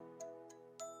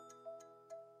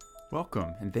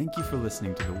Welcome, and thank you for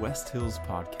listening to the West Hills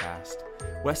Podcast.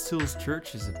 West Hills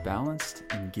Church is a balanced,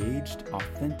 engaged,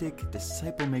 authentic,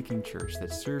 disciple-making church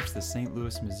that serves the St.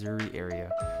 Louis, Missouri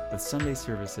area with Sunday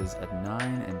services at 9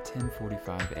 and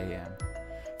 10:45 a.m.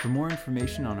 For more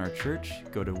information on our church,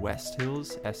 go to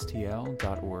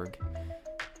westhillsstl.org.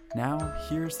 Now,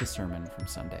 here's the sermon from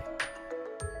Sunday.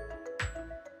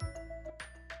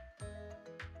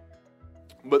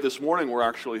 But this morning, we're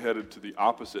actually headed to the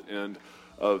opposite end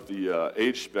of the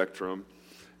age spectrum,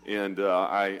 and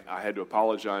I had to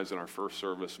apologize in our first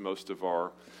service. Most of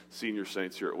our senior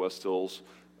saints here at West Hills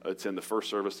attend the first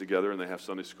service together, and they have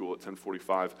Sunday school at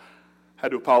 10:45.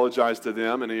 Had to apologize to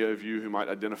them, any of you who might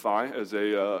identify as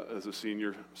a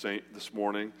senior saint this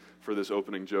morning, for this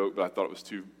opening joke, but I thought it was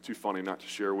too funny not to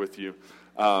share with you.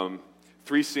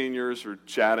 Three seniors are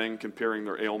chatting, comparing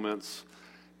their ailments,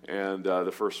 and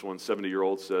the first one,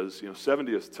 70-year-old, says,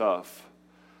 70 is tough.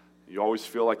 You always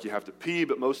feel like you have to pee,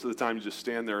 but most of the time you just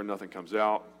stand there and nothing comes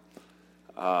out.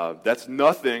 That's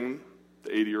nothing, the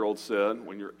 80-year-old said.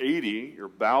 When you're 80, your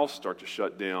bowels start to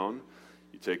shut down.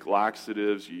 You take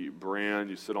laxatives, you eat bran,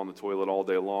 you sit on the toilet all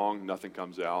day long, nothing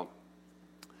comes out.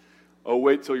 Oh,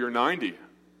 wait till you're 90,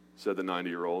 said the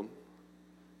 90-year-old.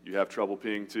 You have trouble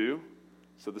peeing too,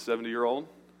 said the 70-year-old.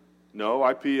 No,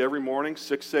 I pee every morning,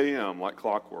 6 a.m., like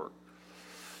clockwork.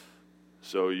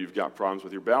 So you've got problems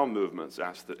with your bowel movements,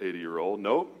 asked the 80-year-old.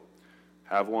 Nope.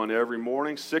 Have one every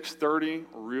morning, 6:30,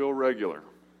 real regular.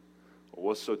 Well,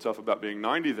 what's so tough about being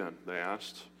 90 then, they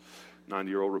asked.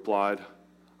 90-year-old replied,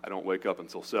 I don't wake up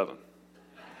until 7.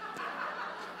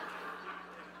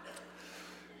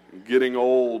 Getting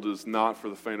old is not for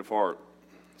the faint of heart,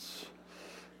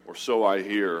 or so I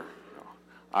hear.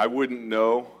 I wouldn't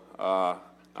know,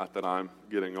 not that I'm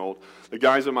getting old. The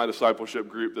guys in my discipleship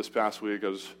group this past week, I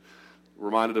was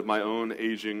reminded of my own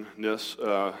agingness.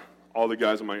 All the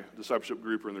guys in my discipleship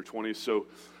group are in their 20s. So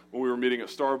when we were meeting at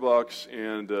Starbucks,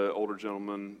 and an older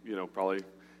gentleman, probably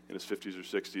in his 50s or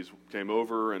 60s, came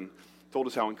over and told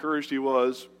us how encouraged he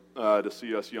was to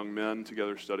see us young men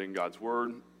together studying God's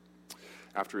Word.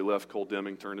 After he left, Cole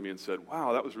Deming turned to me and said,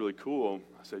 wow, that was really cool.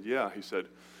 I said, yeah. He said,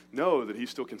 no, that he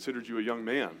still considered you a young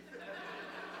man.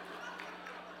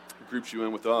 He groups you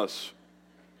in with us.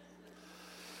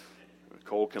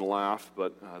 Cole can laugh,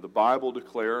 but the Bible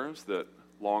declares that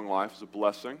long life is a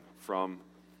blessing from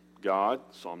God.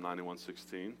 Psalm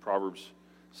 91:16. Proverbs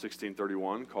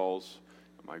 16:31 calls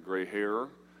my gray hair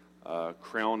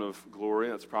crown of glory.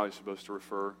 That's probably supposed to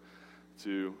refer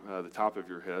to the top of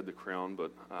your head, the crown,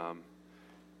 but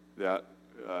that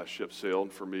ship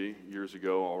sailed for me years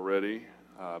ago already.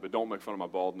 But don't make fun of my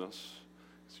baldness.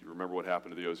 So you remember what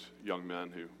happened to those young men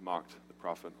who mocked the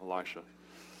prophet Elisha.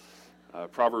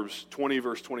 Proverbs 20,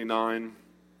 verse 29,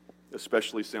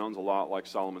 especially sounds a lot like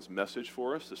Solomon's message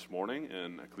for us this morning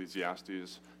in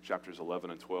Ecclesiastes chapters 11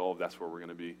 and 12. That's where we're going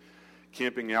to be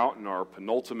camping out in our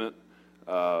penultimate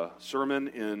sermon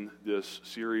in this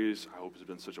series. I hope it's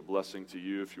been such a blessing to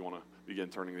you. If you want to begin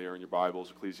turning there in your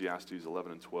Bibles, Ecclesiastes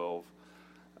 11 and 12.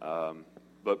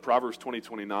 But Proverbs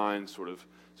 20:29 sort of,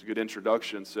 it's a good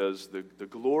introduction, says, the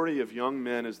glory of young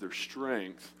men is their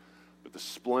strength, but the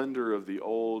splendor of the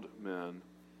old men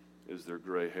is their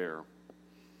gray hair.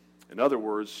 In other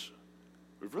words,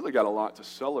 we've really got a lot to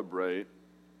celebrate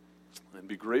and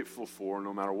be grateful for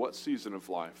no matter what season of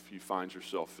life you find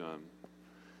yourself in.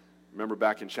 Remember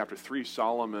back in chapter 3,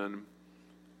 Solomon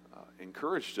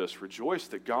encouraged us, rejoice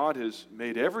that God has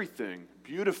made everything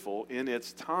beautiful in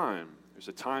its time. There's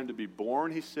a time to be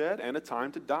born, he said, and a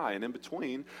time to die. And in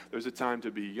between, there's a time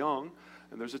to be young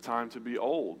and there's a time to be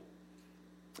old.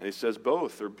 And he says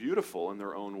both are beautiful in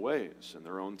their own ways, in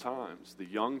their own times. The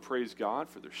young praise God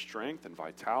for their strength and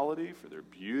vitality, for their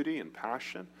beauty and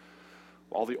passion,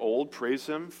 while the old praise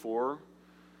him for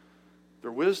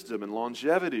their wisdom and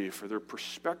longevity, for their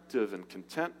perspective and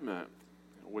contentment.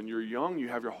 When you're young, you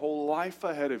have your whole life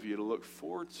ahead of you to look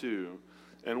forward to.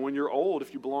 And when you're old,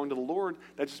 if you belong to the Lord,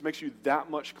 that just makes you that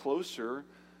much closer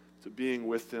to being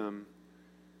with him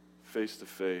face to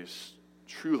face.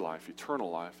 True life, eternal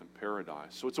life, and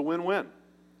paradise. So it's a win-win,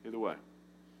 either way.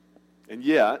 And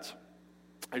yet,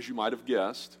 as you might have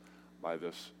guessed by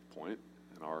this point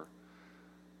in our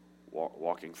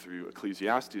walking through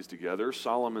Ecclesiastes together,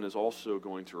 Solomon is also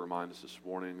going to remind us this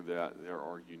morning that there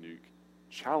are unique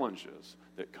challenges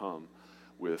that come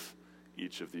with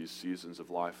each of these seasons of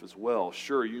life as well.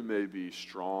 Sure, you may be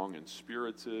strong and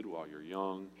spirited while you're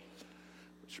young,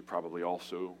 but you're probably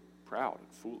also proud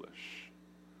and foolish.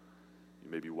 You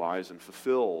may be wise and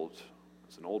fulfilled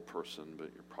as an old person,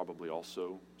 but you're probably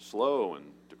also slow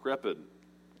and decrepit.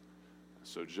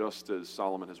 So just as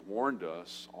Solomon has warned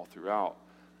us all throughout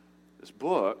this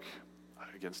book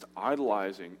against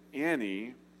idolizing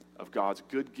any of God's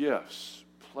good gifts,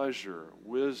 pleasure,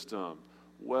 wisdom,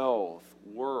 wealth,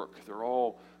 work. They're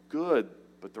all good,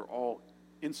 but they're all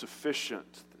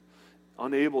insufficient,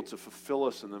 unable to fulfill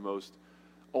us in the most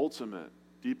ultimate,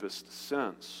 deepest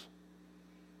sense.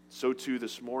 So too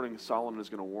this morning, Solomon is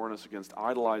going to warn us against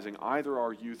idolizing either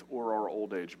our youth or our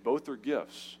old age. Both are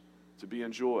gifts to be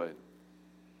enjoyed.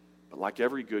 But like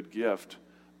every good gift,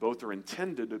 both are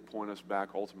intended to point us back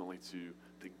ultimately to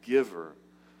the giver,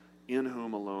 in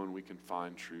whom alone we can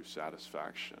find true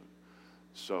satisfaction.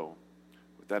 So,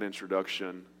 with that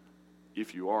introduction,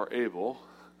 if you are able,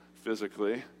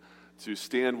 physically, to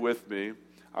stand with me,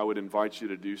 I would invite you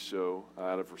to do so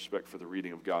out of respect for the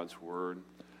reading of God's Word.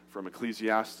 From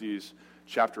Ecclesiastes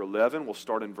chapter 11, we'll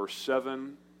start in verse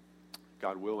 7.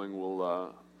 God willing,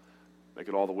 we'll make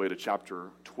it all the way to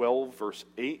chapter 12, verse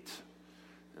 8.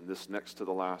 And this next to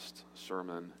the last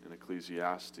sermon in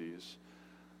Ecclesiastes.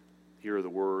 Hear the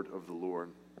word of the Lord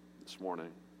this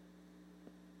morning.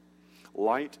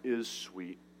 Light is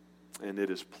sweet, and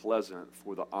it is pleasant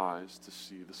for the eyes to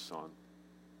see the sun.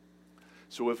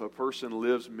 So if a person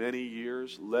lives many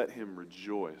years, let him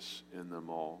rejoice in them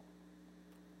all.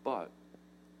 But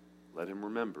let him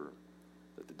remember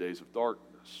that the days of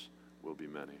darkness will be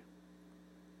many.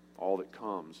 All that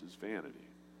comes is vanity.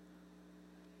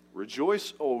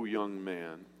 Rejoice, O young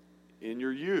man, in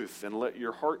your youth, and let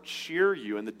your heart cheer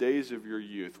you in the days of your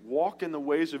youth. Walk in the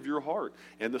ways of your heart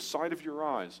and the sight of your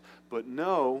eyes. But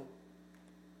know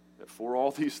that for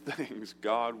all these things,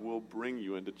 God will bring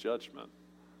you into judgment.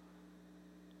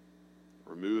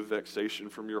 Remove vexation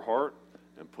from your heart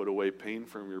and put away pain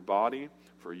from your body,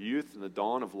 for youth and the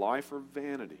dawn of life are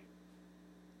vanity.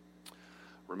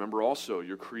 Remember also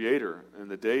your Creator in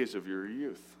the days of your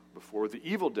youth, before the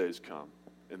evil days come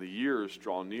and the years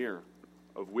draw near,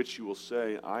 of which you will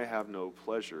say, I have no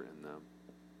pleasure in them.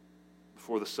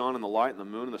 Before the sun and the light and the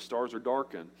moon and the stars are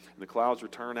darkened, and the clouds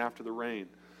return after the rain,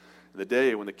 and the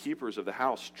day when the keepers of the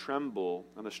house tremble,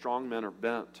 and the strong men are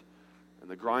bent, and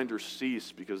the grinders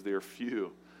cease because they are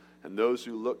few, and those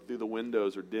who look through the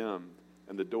windows are dimmed,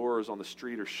 and the doors on the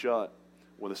street are shut,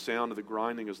 when the sound of the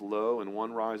grinding is low, and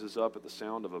one rises up at the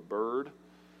sound of a bird,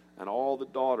 and all the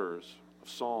daughters of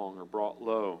song are brought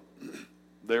low.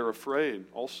 They are afraid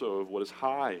also of what is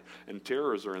high, and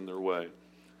terrors are in their way.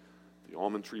 The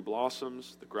almond tree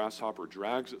blossoms, the grasshopper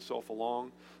drags itself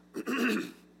along,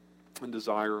 and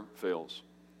desire fails,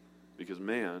 because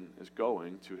man is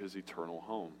going to his eternal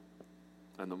home,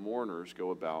 and the mourners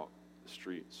go about the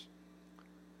streets.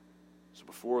 So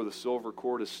before the silver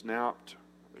cord is snapped,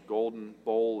 the golden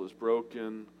bowl is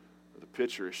broken, or the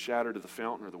pitcher is shattered at the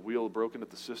fountain, or the wheel broken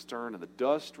at the cistern, and the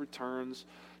dust returns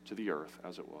to the earth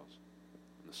as it was.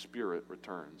 The spirit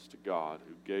returns to God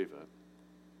who gave it.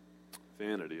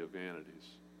 Vanity of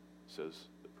vanities, says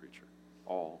the preacher.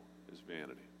 All is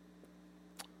vanity.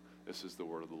 This is the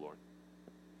word of the Lord.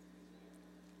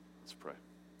 Let's pray.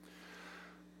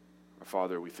 Our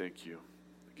Father, we thank you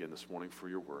again this morning for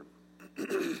your word.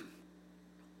 Would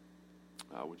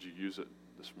you use it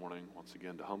this morning once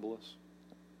again to humble us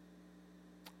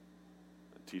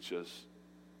and teach us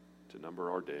to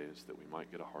number our days that we might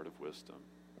get a heart of wisdom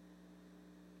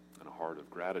and a heart of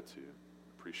gratitude,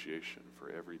 appreciation for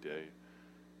every day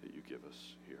that you give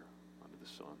us here under the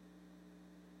sun.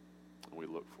 And we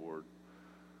look forward,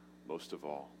 most of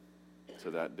all, to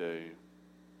that day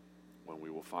when we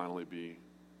will finally be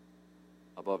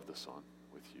above the sun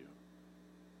with you.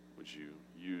 Would you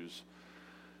use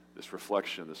this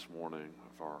reflection this morning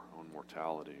of our own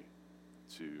mortality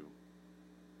to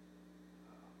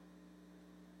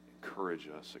encourage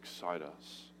us, excite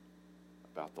us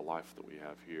about the life that we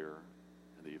have here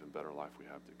and the even better life we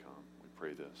have to come. We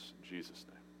pray this in Jesus'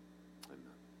 name.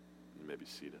 Amen. You may be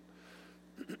seated.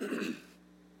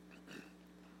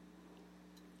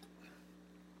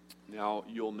 Now,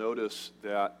 you'll notice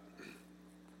that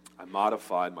I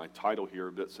modified my title here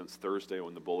a bit since Thursday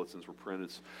when the bulletins were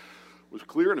printed. It was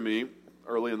clear to me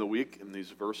early in the week in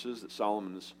these verses that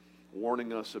Solomon is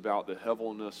warning us about the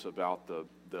heaviness, about the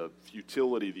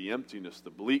futility, the emptiness, the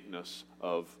bleakness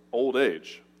of old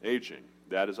age, aging.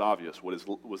 That is obvious. What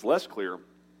was less clear,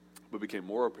 but became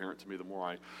more apparent to me the more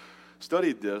I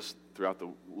studied this throughout the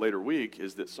later week,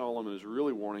 is that Solomon is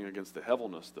really warning against the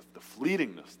heaviness, the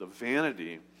fleetingness, the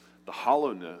vanity, the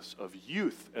hollowness of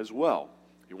youth as well.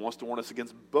 He wants to warn us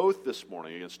against both this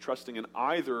morning, against trusting in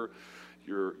either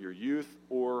your youth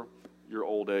or your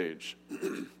old age.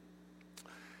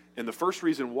 And the first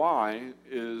reason why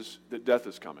is that death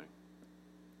is coming.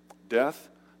 Death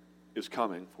is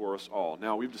coming for us all.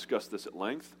 Now, we've discussed this at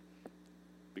length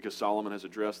because Solomon has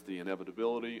addressed the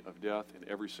inevitability of death in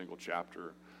every single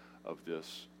chapter of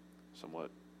this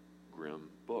somewhat grim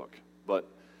book. But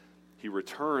he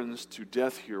returns to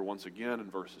death here once again in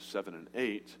verses 7 and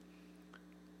 8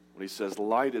 when he says,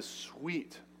 light is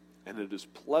sweet and it is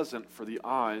pleasant for the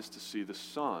eyes to see the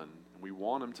sun. And we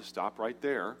want him to stop right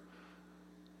there.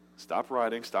 Stop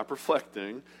writing, stop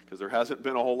reflecting, because there hasn't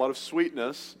been a whole lot of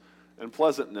sweetness and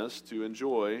pleasantness to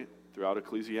enjoy throughout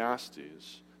Ecclesiastes.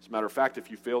 As a matter of fact, if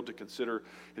you failed to consider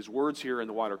his words here in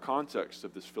the wider context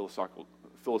of this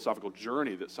philosophical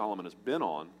journey that Solomon has been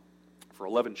on for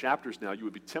 11 chapters now, you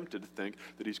would be tempted to think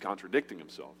that he's contradicting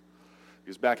himself.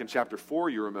 Because back in chapter 4,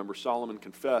 you remember, Solomon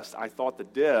confessed, I thought the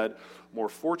dead more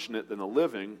fortunate than the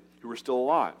living who were still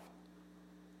alive.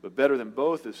 But better than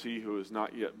both is he who has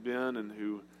not yet been and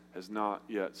who has not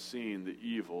yet seen the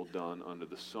evil done under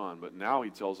the sun. But now he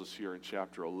tells us here in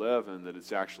chapter 11 that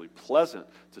it's actually pleasant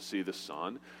to see the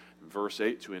sun. In verse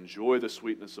 8, to enjoy the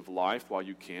sweetness of life while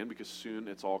you can, because soon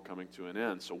it's all coming to an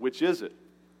end. So which is it,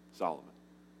 Solomon?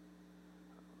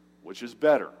 Which is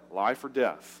better, life or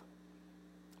death?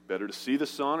 Better to see the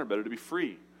sun or better to be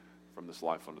free from this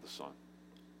life under the sun?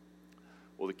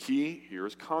 Well, the key here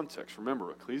is context.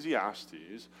 Remember, Ecclesiastes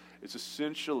is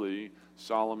essentially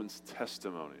Solomon's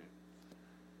testimony.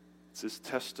 It's his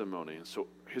testimony. And so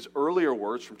his earlier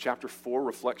words from chapter 4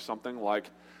 reflect something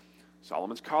like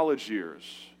Solomon's college years,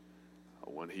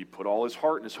 when he put all his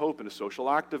heart and his hope into social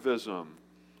activism.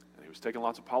 And he was taking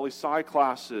lots of poli-sci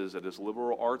classes at his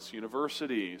liberal arts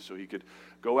university so he could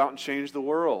go out and change the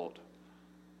world.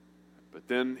 But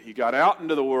then he got out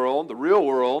into the world, the real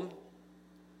world,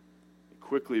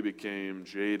 quickly became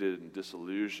jaded and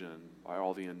disillusioned by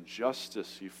all the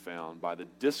injustice he found, by the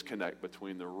disconnect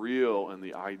between the real and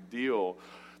the ideal.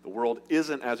 The world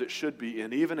isn't as it should be,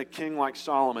 and even a king like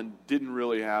Solomon didn't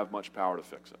really have much power to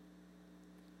fix it.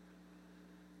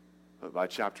 But by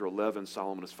chapter 11,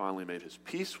 Solomon has finally made his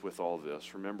peace with all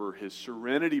this. Remember his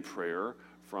serenity prayer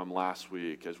from last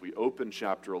week. As we open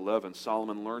chapter 11,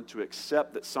 Solomon learned to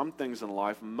accept that some things in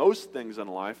life, most things in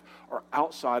life, are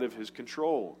outside of his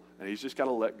control. And he's just got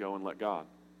to let go and let God.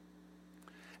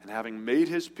 And having made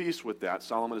his peace with that,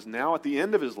 Solomon is now at the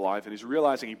end of his life, and he's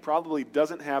realizing he probably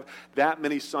doesn't have that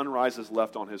many sunrises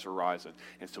left on his horizon.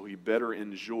 And so he better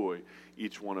enjoy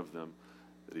each one of them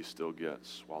that he still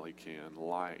gets while he can.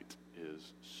 Light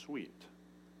is sweet.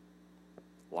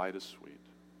 Light is sweet.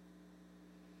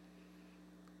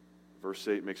 Verse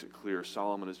 8 makes it clear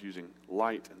Solomon is using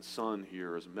light and sun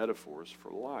here as metaphors for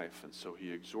life. And so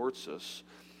he exhorts us,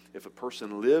 if a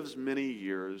person lives many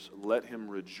years, let him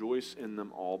rejoice in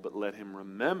them all, but let him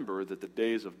remember that the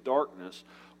days of darkness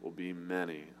will be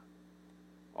many.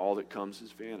 All that comes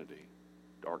is vanity.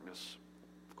 Darkness,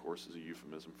 of course, is a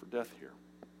euphemism for death here.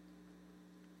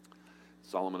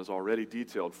 Solomon has already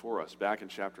detailed for us back in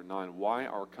chapter 9 why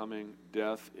our coming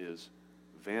death is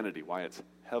vanity, why it's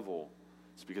hevel.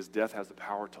 It's because death has the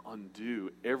power to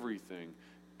undo everything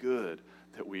good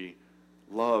that we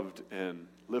loved and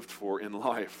lived for in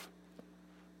life.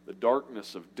 The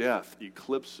darkness of death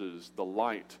eclipses the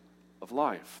light of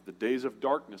life. The days of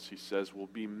darkness, he says, will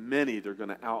be many. They're going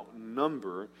to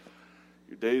outnumber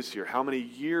your days here. How many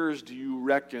years do you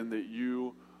reckon that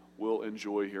you will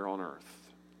enjoy here on earth?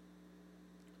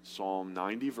 Psalm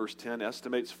 90, verse 10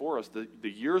 estimates for us that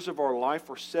the years of our life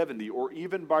are 70, or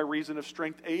even by reason of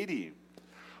strength, 80.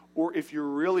 Or if you're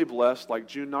really blessed, like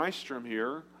June Nystrom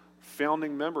here,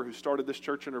 founding member who started this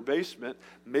church in her basement,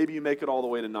 maybe you make it all the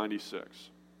way to 96.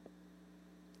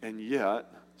 And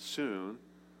yet, soon,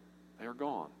 they are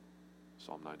gone,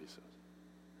 Psalm 90 says.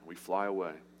 And we fly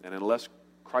away. And unless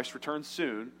Christ returns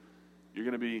soon, you're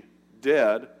going to be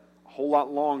dead a whole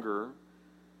lot longer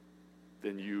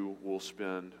than you will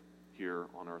spend here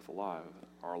on earth alive.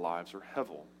 Our lives are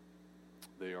hevel.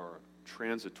 They are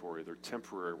transitory. They're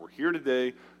temporary. We're here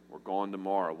today. We're gone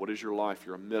tomorrow. What is your life?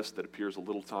 You're a mist that appears a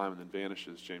little time and then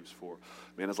vanishes, James 4.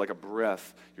 Man is like a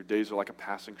breath. Your days are like a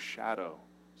passing shadow,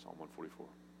 Psalm 144.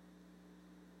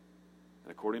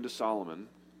 And according to Solomon,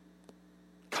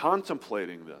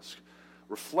 contemplating this,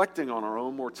 reflecting on our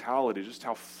own mortality, just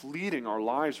how fleeting our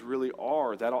lives really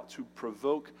are, that ought to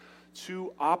provoke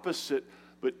two opposite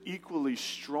but equally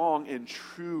strong and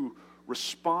true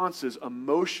responses,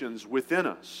 emotions within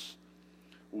us: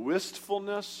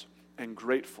 wistfulness and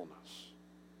gratefulness.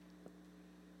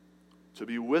 To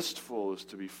be wistful is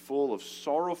to be full of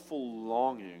sorrowful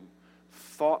longing,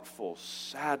 thoughtful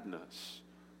sadness.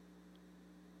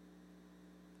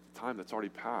 The time that's already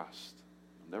passed,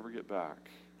 you'll never get back.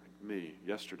 Like me,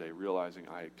 yesterday, realizing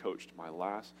I had coached my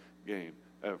last game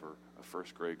ever of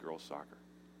first grade girls soccer.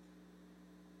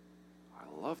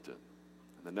 I loved it.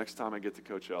 And the next time I get to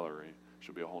Coach Ellery,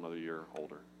 she'll be a whole other year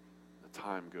older. The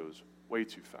time goes way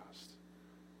too fast.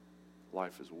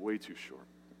 Life is way too short.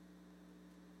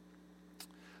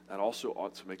 That also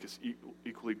ought to make us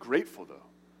equally grateful, though.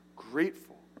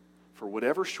 Grateful for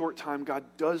whatever short time God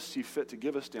does see fit to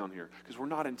give us down here, because we're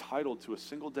not entitled to a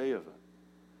single day of it.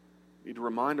 We need to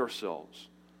remind ourselves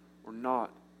we're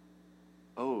not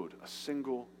owed a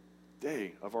single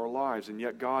day of our lives, and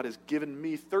yet God has given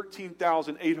me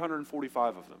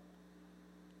 13,845 of them.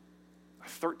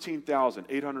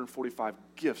 13,845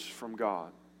 gifts from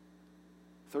God.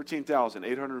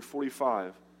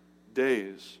 13,845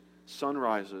 days,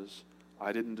 sunrises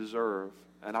I didn't deserve.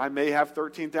 And I may have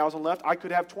 13,000 left. I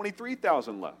could have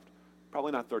 23,000 left.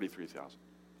 Probably not 33,000,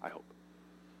 I hope.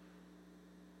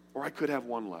 Or I could have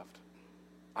one left.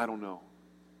 I don't know.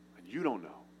 And you don't know.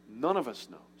 None of us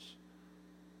knows.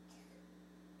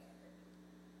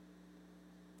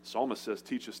 The psalmist says,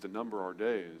 teach us to number our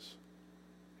days.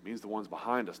 It means the ones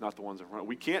behind us, not the ones in front.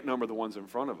 We can't number the ones in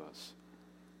front of us.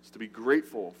 It's to be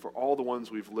grateful for all the ones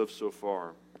we've lived so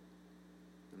far.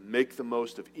 And make the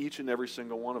most of each and every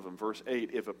single one of them. Verse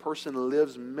 8, if a person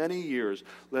lives many years,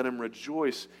 let him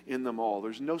rejoice in them all.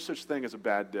 There's no such thing as a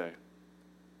bad day.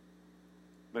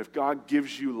 But if God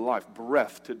gives you life,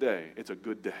 breath today, it's a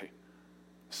good day.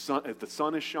 If the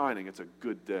sun is shining, it's a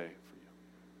good day for you.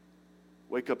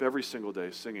 Wake up every single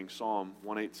day singing Psalm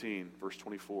 118, verse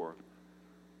 24.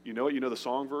 You know it? You know the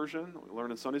song version we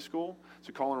learned in Sunday school? It's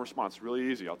a call and response. It's really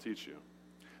easy. I'll teach you.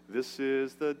 This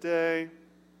is the day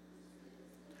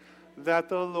that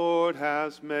the Lord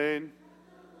has made.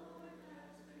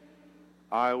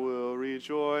 I will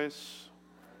rejoice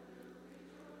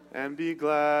and be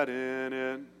glad in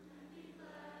it. You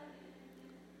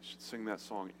should sing that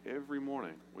song every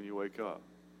morning when you wake up.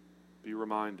 Be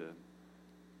reminded.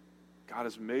 God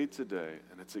has made today,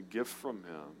 and it's a gift from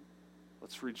Him.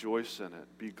 Let's rejoice in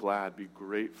it. Be glad. Be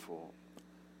grateful.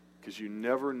 Because you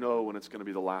never know when it's going to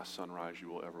be the last sunrise you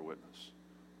will ever witness.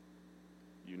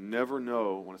 You never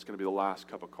know when it's going to be the last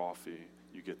cup of coffee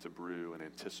you get to brew and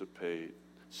anticipate,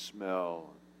 smell,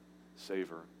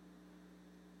 savor.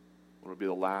 When it'll be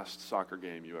the last soccer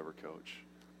game you ever coach.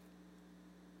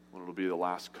 When it'll be the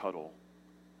last cuddle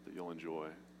that you'll enjoy.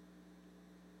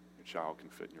 Your child can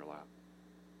fit in your lap.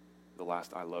 The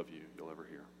last I love you you'll ever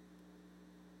hear.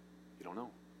 You don't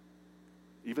know.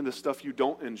 Even the stuff you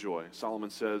don't enjoy, Solomon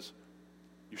says,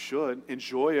 you should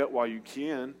enjoy it while you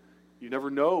can. You never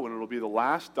know when it'll be the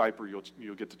last diaper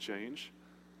you'll get to change.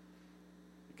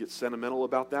 You get sentimental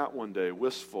about that one day,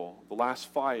 wistful. The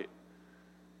last fight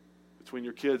between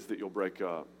your kids that you'll break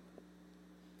up.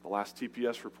 The last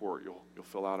TPS report you'll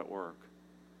fill out at work.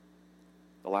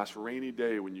 The last rainy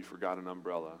day when you forgot an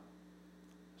umbrella.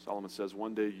 Solomon says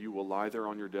one day you will lie there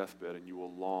on your deathbed and you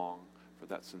will long for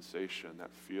that sensation,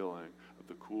 that feeling of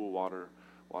the cool water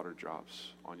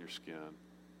drops on your skin.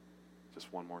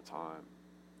 Just one more time.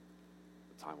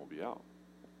 The time will be out.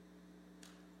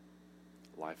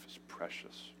 Life is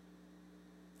precious.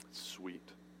 It's sweet.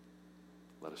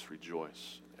 Let us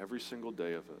rejoice every single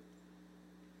day of it.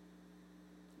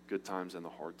 Good times and the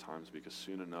hard times, because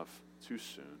soon enough, too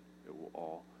soon, it will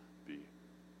all be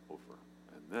over.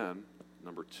 And then,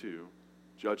 number 2,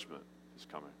 judgment is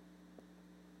coming.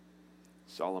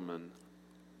 Solomon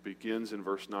begins in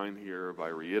verse 9 here by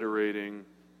reiterating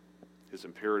his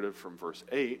imperative from verse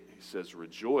 8. He says,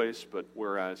 rejoice, but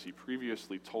whereas he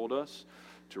previously told us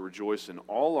to rejoice in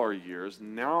all our years,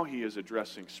 now he is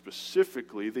addressing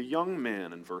specifically the young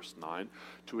man in verse 9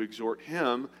 to exhort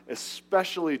him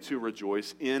especially to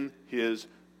rejoice in his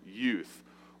youth.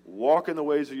 Walk in the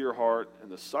ways of your heart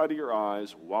and the sight of your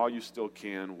eyes while you still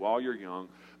can, while you're young,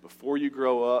 before you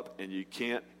grow up and you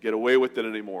can't get away with it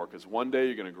anymore. Because one day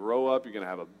you're going to grow up, you're going to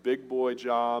have a big boy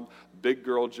job, big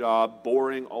girl job,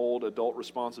 boring old adult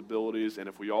responsibilities. And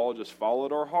if we all just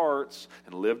followed our hearts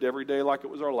and lived every day like it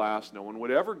was our last, no one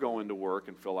would ever go into work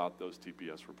and fill out those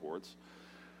TPS reports.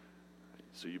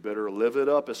 So you better live it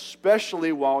up,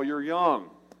 especially while you're young.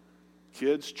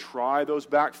 Kids, try those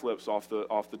backflips off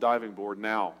the diving board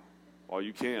now while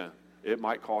you can. It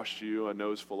might cost you a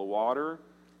nose full of water.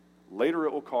 Later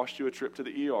it will cost you a trip to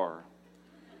the ER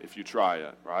if you try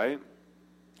it, right?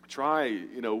 Try,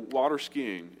 water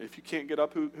skiing. If you can't get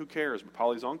up, who cares? But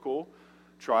Polly's uncle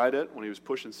tried it when he was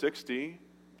pushing 60,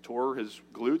 tore his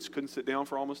glutes, couldn't sit down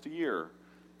for almost a year.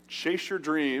 Chase your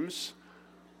dreams.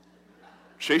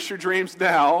 Chase your dreams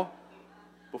now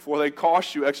before they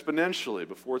cost you exponentially,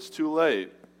 before it's too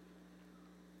late.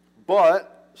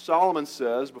 But Solomon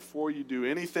says, before you do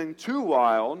anything too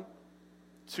wild,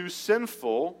 too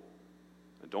sinful,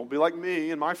 and don't be like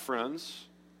me and my friends,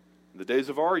 In the days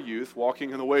of our youth,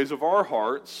 walking in the ways of our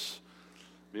hearts,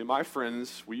 me and my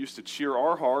friends, we used to cheer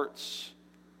our hearts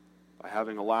by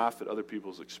having a laugh at other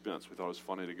people's expense. We thought it was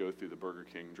funny to go through the Burger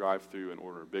King drive-thru and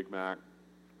order a Big Mac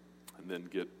and then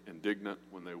get indignant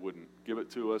when they wouldn't give it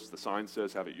to us. The sign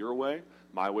says, have it your way.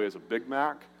 My way is a Big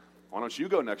Mac. Why don't you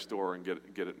go next door and get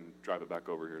it and drive it back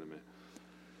over here to me?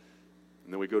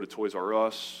 And then we go to Toys R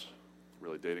Us.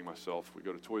 Really dating myself. We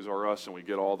go to Toys R Us and we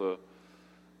get all the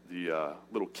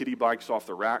little kiddie bikes off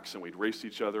the racks, and we'd race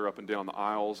each other up and down the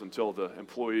aisles until the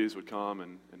employees would come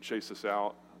and chase us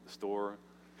out of the store.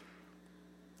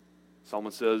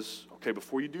 Solomon says, okay,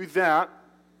 before you do that,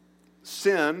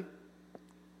 sin,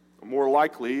 more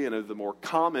likely, and the more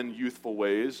common youthful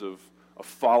ways of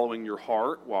following your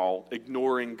heart while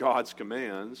ignoring God's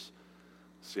commands.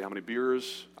 See how many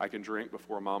beers I can drink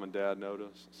before mom and dad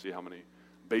notice. See how many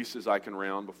bases I can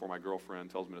round before my girlfriend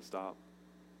tells me to stop.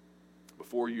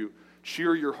 Before you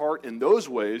cheer your heart in those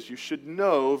ways, you should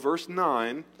know, verse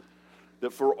 9,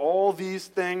 that for all these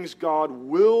things God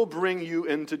will bring you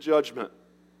into judgment.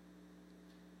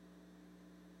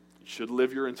 You should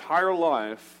live your entire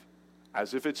life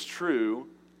as if it's true,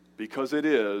 because it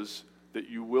is, that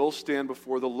you will stand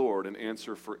before the Lord and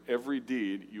answer for every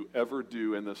deed you ever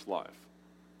do in this life.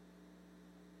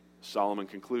 Solomon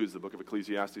concludes the book of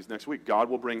Ecclesiastes next week. God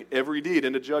will bring every deed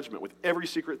into judgment with every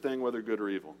secret thing, whether good or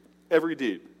evil. Every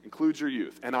deed includes your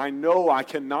youth. And I know I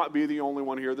cannot be the only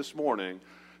one here this morning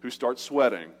who starts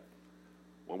sweating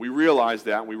when we realize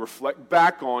that and we reflect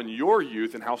back on your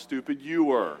youth and how stupid you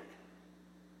were.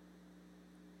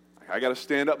 I got to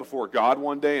stand up before God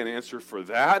one day and answer for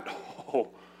that? Oh,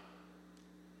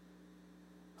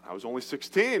 I was only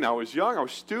 16. I was young. I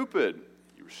was stupid.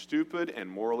 You were stupid and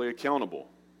morally accountable.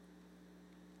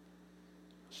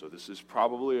 So this is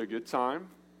probably a good time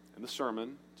in the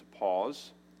sermon to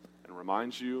pause and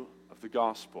remind you of the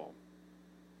gospel,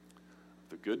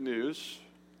 the good news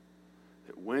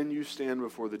that when you stand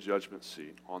before the judgment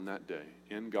seat on that day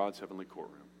in God's heavenly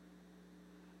courtroom,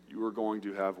 you are going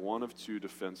to have one of two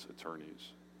defense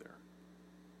attorneys there.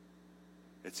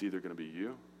 It's either going to be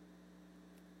you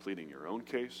pleading your own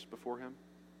case before him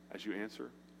as you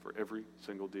answer for every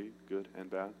single deed, good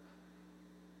and bad,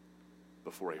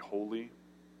 before a holy,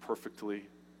 perfectly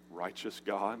righteous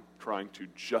God trying to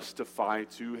justify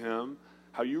to him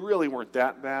how you really weren't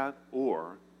that bad,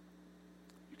 or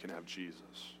you can have Jesus.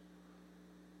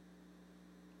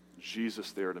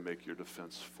 Jesus there to make your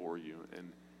defense for you.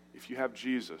 And if you have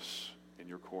Jesus in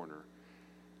your corner,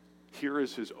 here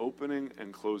is his opening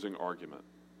and closing argument.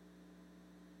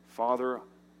 Father,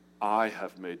 I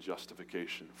have made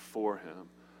justification for him,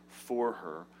 for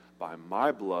her, by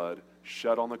my blood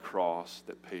shed on the cross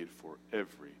that paid for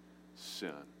every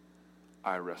sin.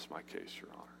 I rest my case, Your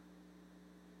Honor.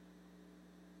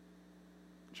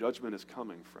 Judgment is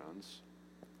coming, friends.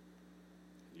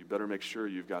 You better make sure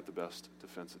you've got the best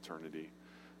defense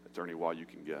attorney while you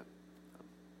can get.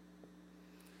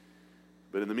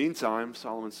 But in the meantime,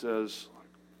 Solomon says,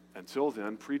 until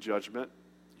then, pre-judgment,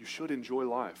 you should enjoy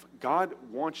life. God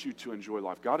wants you to enjoy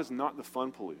life. God is not the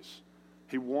fun police.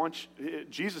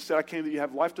 Jesus said, I came that you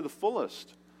have life to the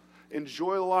fullest.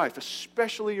 Enjoy life,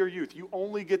 especially your youth. You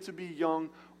only get to be young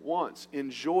once.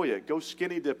 Enjoy it. Go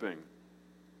skinny dipping.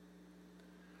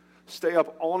 Stay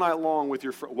up all night long with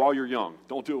your while you're young.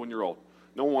 Don't do it when you're old.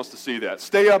 No one wants to see that.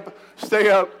 Stay up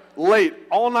late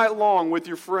all night long with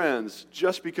your friends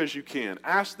just because you can.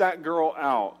 Ask that girl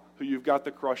out who you've got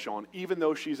the crush on, even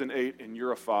though she's an 8 and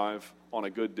you're a 5 on a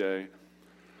good day.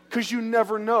 Because you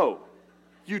never know.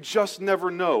 You just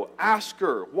never know. Ask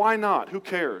her. Why not? Who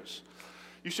cares?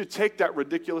 You should take that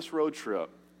ridiculous road trip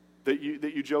that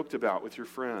you joked about with your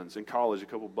friends in college. A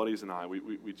couple of buddies and I,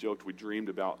 we joked, we dreamed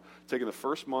about taking the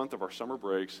first month of our summer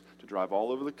breaks to drive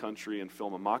all over the country and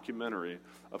film a mockumentary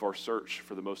of our search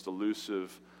for the most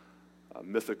elusive,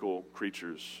 mythical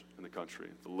creatures in the country.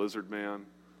 The lizard man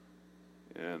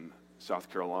in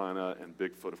South Carolina, and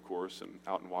Bigfoot, of course, and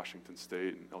out in Washington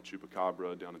State, and El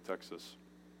Chupacabra down in Texas.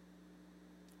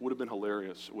 It would have been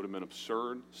hilarious. It would have been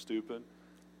absurd, stupid, and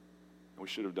we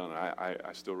should have done it.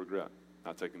 I still regret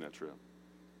not taking that trip.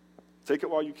 Take it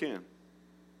while you can.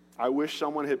 I wish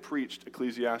someone had preached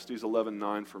Ecclesiastes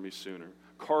 11:9 for me sooner.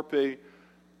 Carpe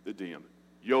the diem.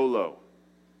 YOLO.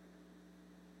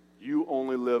 You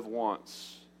only live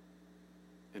once.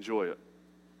 Enjoy it.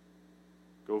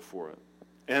 Go for it.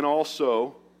 And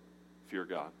also, fear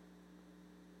God.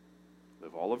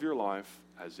 Live all of your life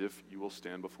as if you will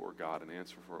stand before God and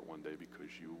answer for it one day, because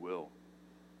you will.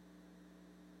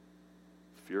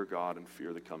 Fear God and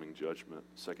fear the coming judgment.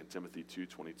 2 Timothy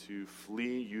 2:22,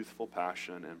 flee youthful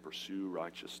passion and pursue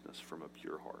righteousness from a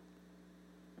pure heart.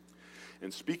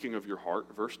 And speaking of your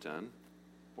heart, verse 10,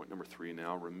 point number 3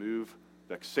 now, remove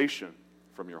vexation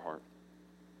from your heart.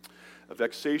 A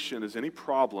vexation is any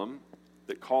problem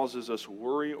that causes us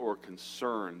worry or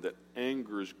concern, that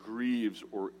angers, grieves,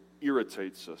 or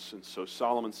irritates us. And so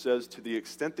Solomon says, to the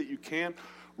extent that you can,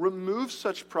 remove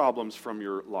such problems from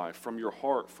your life, from your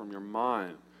heart, from your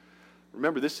mind.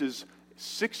 Remember, this is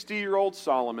 60-year-old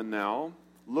Solomon now,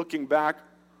 looking back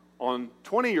on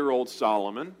 20-year-old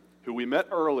Solomon, who we met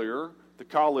earlier, the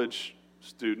college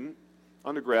student,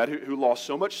 undergrad, who lost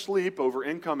so much sleep over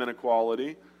income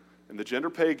inequality and the gender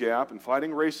pay gap and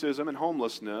fighting racism and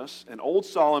homelessness. And old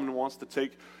Solomon wants to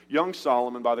take young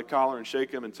Solomon by the collar and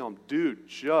shake him and tell him, dude,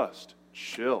 just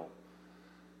chill.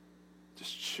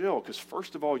 Just chill, because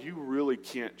first of all, you really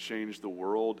can't change the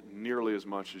world nearly as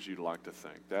much as you'd like to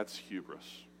think. That's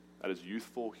hubris. That is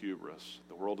youthful hubris.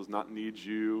 The world does not need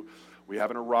you. We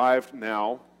haven't arrived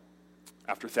now,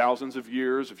 after thousands of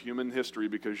years of human history,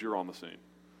 because you're on the scene.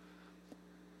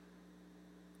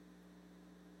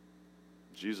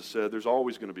 Jesus said there's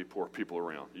always going to be poor people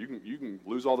around. You can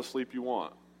lose all the sleep you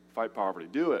want. Fight poverty.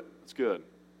 Do it. It's good.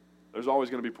 There's always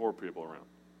going to be poor people around.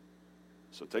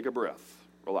 So take a breath.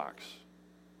 Relax.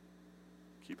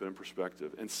 Keep it in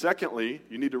perspective. And secondly,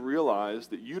 you need to realize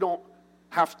that you don't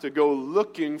have to go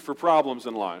looking for problems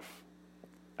in life.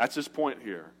 That's his point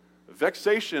here.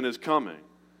 Vexation is coming.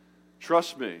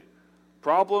 Trust me.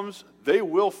 Problems, they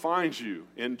will find you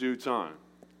in due time.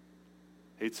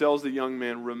 He tells the young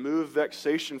man, remove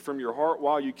vexation from your heart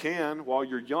while you can, while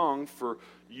you're young, for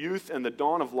youth and the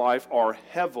dawn of life are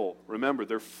hevel. Remember,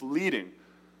 they're fleeting.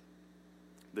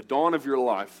 The dawn of your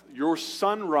life, your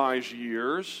sunrise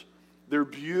years, they're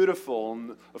beautiful.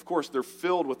 And of course, they're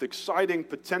filled with exciting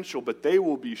potential, but they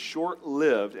will be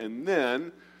short-lived. And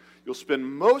then you'll spend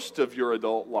most of your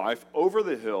adult life over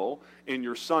the hill in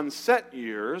your sunset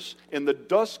years, in the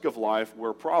dusk of life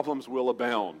where problems will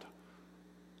abound.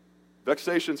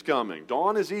 Vexation's coming.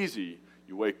 Dawn is easy.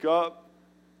 You wake up,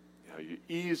 you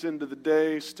ease into the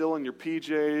day, still in your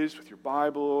PJs with your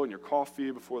Bible and your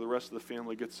coffee before the rest of the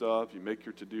family gets up. You make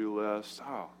your to-do list.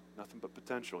 Oh, nothing but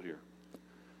potential here.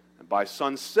 And by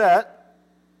sunset,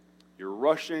 you're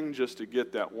rushing just to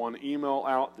get that one email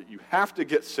out that you have to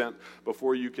get sent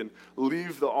before you can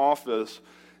leave the office.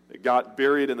 It got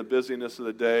buried in the busyness of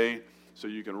the day, so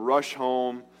you can rush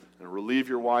home and relieve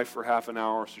your wife for half an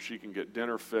hour so she can get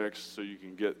dinner fixed, so you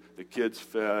can get the kids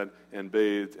fed and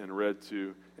bathed and read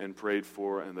to and prayed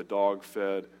for, and the dog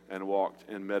fed and walked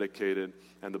and medicated,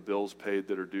 and the bills paid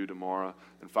that are due tomorrow,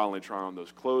 and finally try on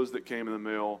those clothes that came in the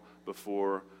mail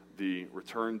before the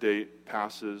return date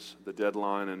passes the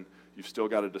deadline, and you've still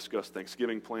got to discuss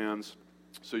Thanksgiving plans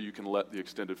so you can let the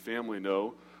extended family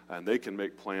know, and they can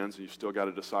make plans, and you've still got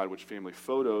to decide which family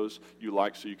photos you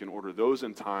like so you can order those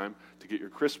in time to get your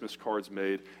Christmas cards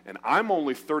made. And I'm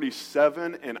only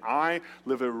 37, and I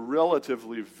live a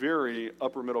relatively very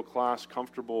upper middle class,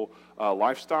 comfortable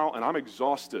lifestyle, and I'm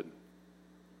exhausted.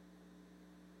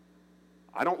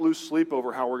 I don't lose sleep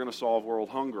over how we're going to solve world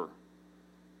hunger.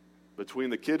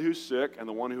 Between the kid who's sick and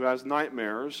the one who has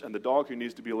nightmares and the dog who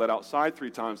needs to be let outside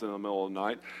 3 times in the middle of the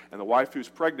night and the wife who's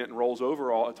pregnant and rolls over,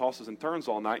 tosses and turns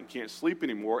all night and can't sleep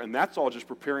anymore, and that's all just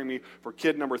preparing me for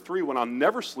kid number 3 when I'll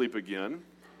never sleep again.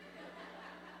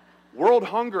 World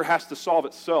hunger has to solve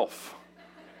itself.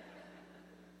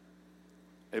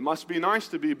 It must be nice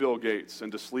to be Bill Gates and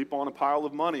to sleep on a pile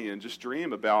of money and just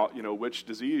dream about, which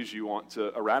disease you want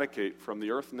to eradicate from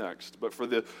the earth next. But for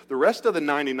the rest of the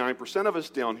 99% of us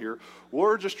down here,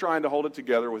 we're just trying to hold it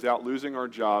together without losing our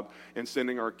job and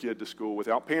sending our kid to school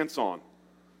without pants on.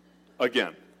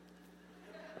 Again.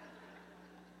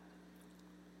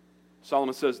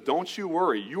 Solomon says, don't you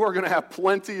worry. You are going to have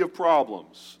plenty of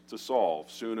problems to solve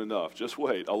soon enough. Just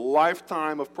wait. A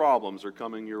lifetime of problems are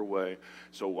coming your way.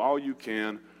 So while you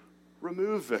can,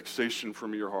 remove vexation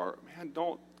from your heart. Man,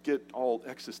 don't get all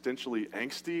existentially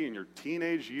angsty in your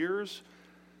teenage years.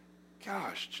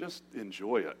 Gosh, just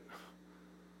enjoy it.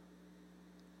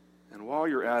 And while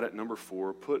you're at it, number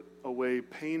 4, put away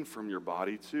pain from your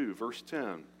body too. Verse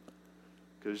 10.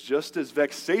 Because just as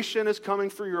vexation is coming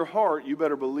for your heart, you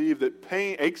better believe that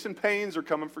aches and pains are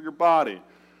coming for your body.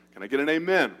 Can I get an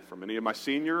amen from any of my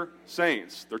senior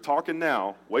saints? They're talking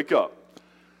now. Wake up.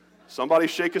 Somebody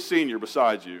shake a senior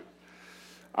beside you.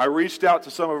 I reached out to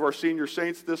some of our senior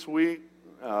saints this week,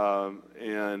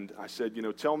 and I said,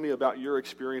 tell me about your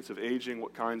experience of aging.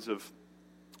 What kinds of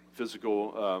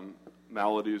physical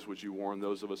maladies would you warn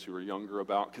those of us who are younger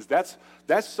about? Because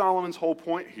that's Solomon's whole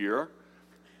point here.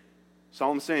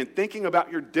 Solomon's saying, thinking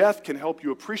about your death can help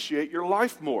you appreciate your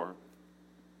life more.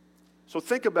 So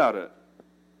think about it.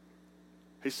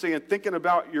 He's saying, thinking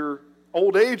about your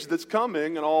old age that's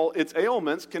coming and all its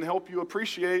ailments can help you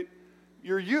appreciate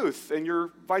your youth and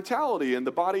your vitality and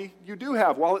the body you do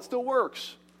have while it still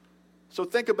works. So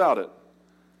think about it.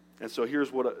 And so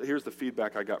here's the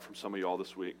feedback I got from some of y'all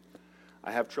this week.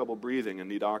 I have trouble breathing and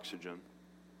need oxygen.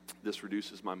 This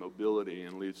reduces my mobility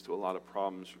and leads to a lot of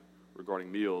problems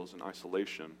regarding meals and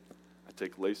isolation. I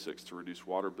take Lasix to reduce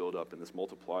water buildup, and this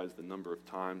multiplies the number of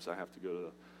times I have to go to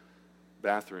the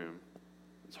bathroom.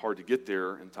 It's hard to get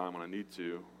there in time when I need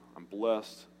to. I'm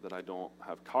blessed that I don't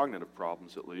have cognitive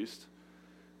problems, at least.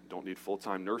 I don't need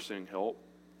full-time nursing help,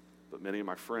 but many of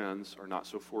my friends are not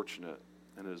so fortunate,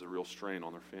 and it is a real strain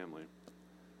on their family.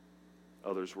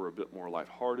 Others were a bit more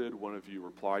lighthearted. One of you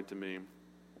replied to me,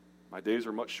 "My days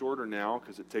are much shorter now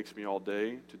because it takes me all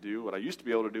day to do what I used to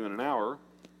be able to do in an hour.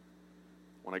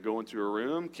 When I go into a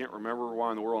room, can't remember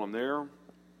why in the world I'm there.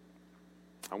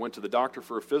 I went to the doctor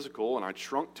for a physical and I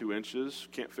shrunk 2 inches,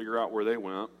 can't figure out where they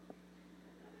went.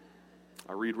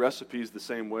 I read recipes the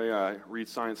same way I read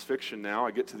science fiction now. I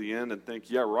get to the end and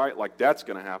think, yeah, right, like that's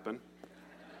going to happen."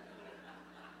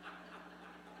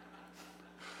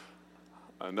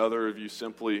 Another of you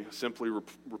simply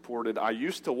reported, "I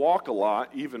used to walk a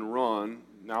lot, even run.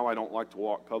 Now I don't like to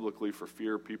walk publicly for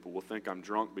fear people will think I'm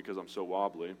drunk because I'm so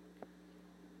wobbly."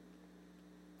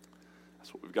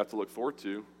 That's what we've got to look forward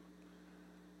to.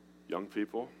 Young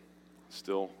people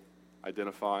still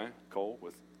identify, Cole,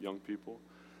 with young people.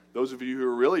 Those of you who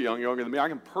are really young, younger than me, I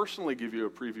can personally give you a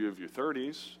preview of your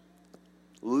 30s.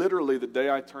 Literally the day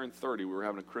I turned 30, we were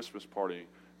having a Christmas party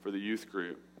for the youth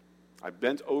group. I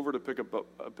bent over to pick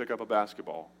up a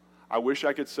basketball. I wish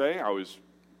I could say I was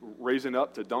raising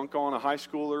up to dunk on a high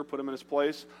schooler, put him in his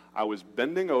place. I was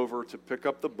bending over to pick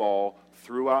up the ball,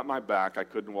 threw out my back. I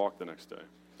couldn't walk the next day.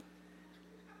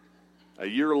 A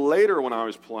year later when I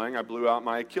was playing, I blew out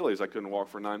my Achilles. I couldn't walk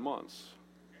for 9 months.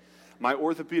 My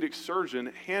orthopedic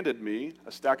surgeon handed me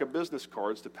a stack of business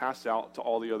cards to pass out to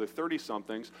all the other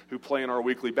 30-somethings who play in our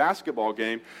weekly basketball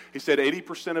game. He said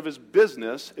 80% of his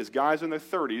business is guys in their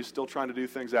 30s still trying to do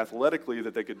things athletically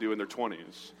that they could do in their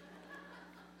 20s.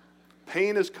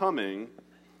 Pain is coming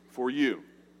for you.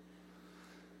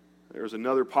 There's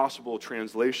another possible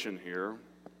translation here.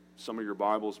 Some of your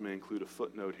Bibles may include a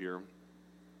footnote here,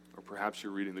 or perhaps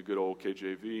you're reading the good old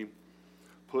KJV.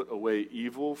 Put away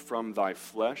evil from thy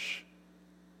flesh.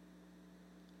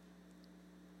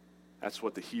 That's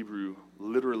what the Hebrew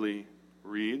literally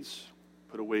reads.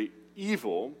 Put away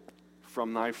evil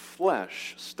from thy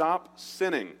flesh. Stop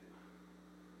sinning.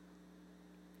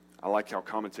 I like how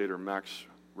commentator Max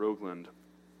Rogland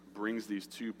brings these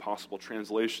two possible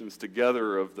translations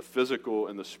together of the physical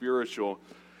and the spiritual.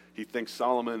 He thinks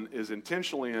Solomon is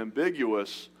intentionally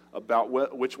ambiguous about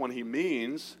which one he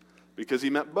means, because he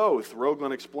meant both.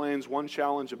 Rogland explains one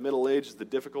challenge of middle age is the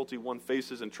difficulty one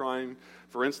faces in trying,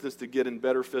 for instance, to get in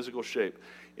better physical shape.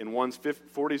 In one's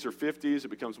 40s or 50s, it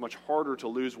becomes much harder to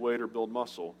lose weight or build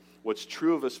muscle. What's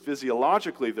true of us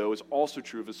physiologically, though, is also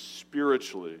true of us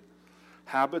spiritually.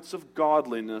 Habits of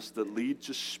godliness that lead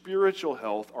to spiritual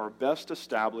health are best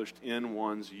established in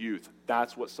one's youth.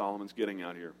 That's what Solomon's getting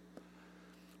at here.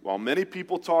 While many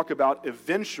people talk about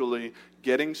eventually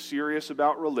getting serious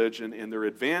about religion in their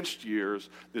advanced years,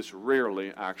 this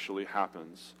rarely actually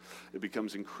happens. It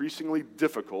becomes increasingly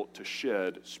difficult to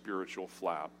shed spiritual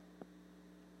flab.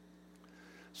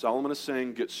 Solomon is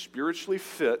saying get spiritually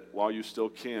fit while you still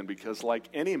can, because like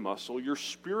any muscle, your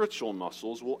spiritual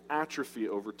muscles will atrophy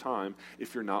over time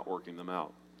if you're not working them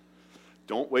out.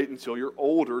 Don't wait until you're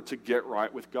older to get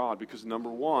right with God, because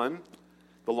number one,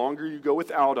 the longer you go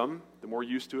without Him, the more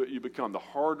used to it you become. The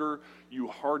harder you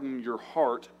harden your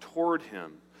heart toward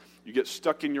Him. You get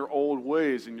stuck in your old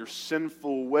ways, in your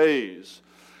sinful ways.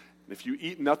 And if you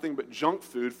eat nothing but junk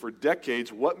food for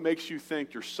decades, what makes you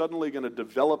think you're suddenly going to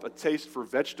develop a taste for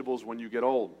vegetables when you get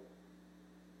old?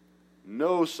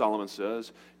 No, Solomon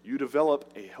says, you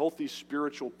develop a healthy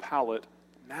spiritual palate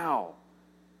now.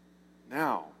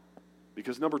 Now.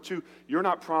 Because number two, you're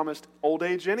not promised old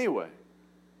age anyway.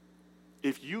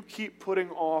 If you keep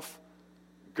putting off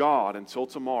God until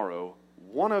tomorrow,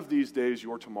 one of these days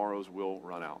your tomorrows will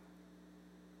run out.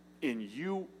 And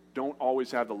you don't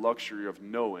always have the luxury of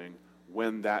knowing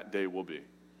when that day will be.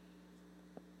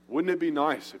 Wouldn't it be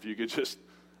nice if you could just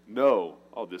know,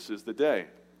 oh, this is the day?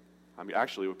 I mean,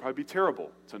 actually, it would probably be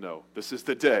terrible to know this is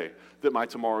the day that my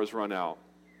tomorrows run out.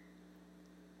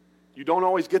 You don't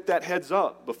always get that heads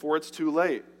up before it's too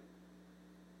late.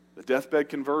 The deathbed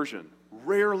conversion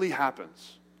rarely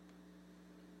happens.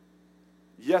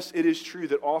 Yes, it is true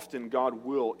that often God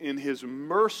will, in His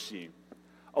mercy,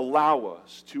 allow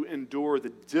us to endure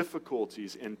the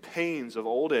difficulties and pains of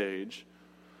old age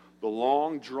the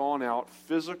long, drawn-out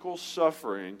physical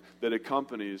suffering that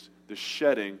accompanies the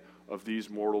shedding of these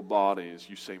mortal bodies.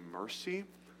 You say, mercy?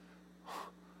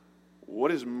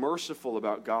 What is merciful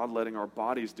about God letting our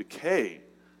bodies decay?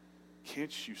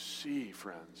 Can't you see,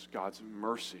 friends, God's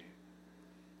mercy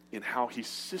in how He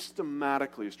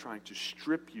systematically is trying to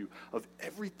strip you of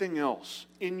everything else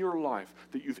in your life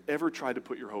that you've ever tried to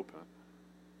put your hope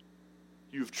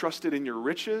in? You've trusted in your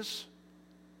riches.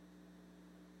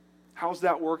 How's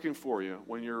that working for you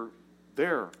when you're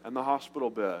there in the hospital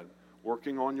bed,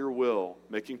 working on your will,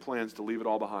 making plans to leave it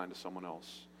all behind to someone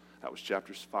else? That was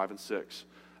chapters 5 and 6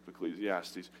 of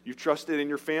Ecclesiastes. You've trusted in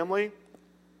your family.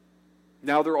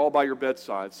 Now they're all by your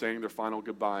bedside saying their final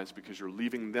goodbyes because you're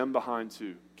leaving them behind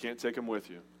too. Can't take them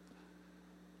with you.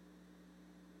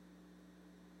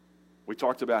 We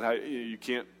talked about how you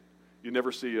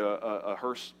never see a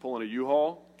hearse pulling a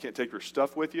U-Haul. Can't take your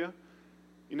stuff with you.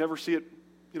 You never see it,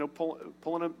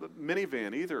 pulling a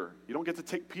minivan either. You don't get to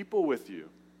take people with you.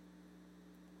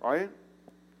 Right?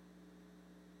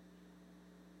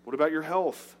 What about your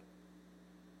health?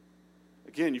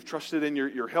 Again, you've trusted in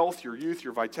your health, your youth,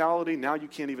 your vitality. Now you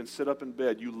can't even sit up in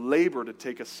bed. You labor to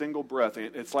take a single breath.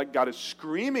 And it's like God is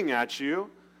screaming at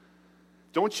you.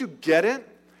 Don't you get it?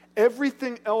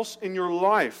 Everything else in your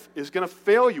life is going to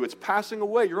fail you. It's passing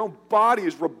away. Your own body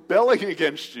is rebelling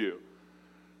against you.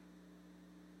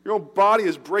 Your own body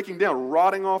is breaking down,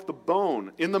 rotting off the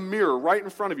bone in the mirror right in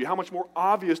front of you. How much more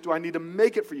obvious do I need to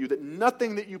make it for you that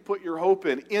nothing that you put your hope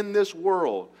in this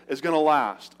world is going to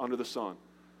last under the sun?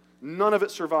 None of it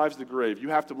survives the grave. You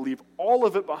have to leave all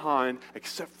of it behind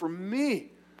except for me.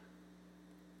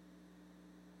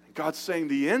 And God's saying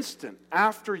the instant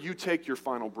after you take your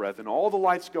final breath and all the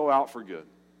lights go out for good,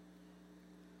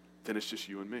 then it's just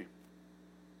you and me. And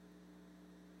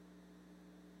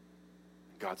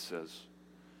God says,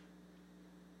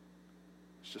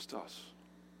 it's just us.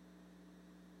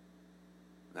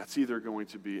 And that's either going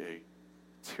to be a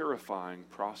terrifying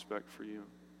prospect for you,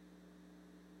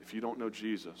 if you don't know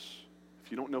Jesus,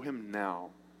 if you don't know Him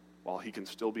now, while He can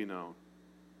still be known,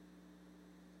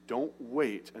 don't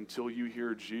wait until you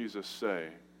hear Jesus say,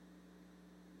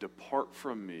 "Depart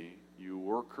from me, you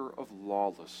worker of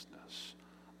lawlessness.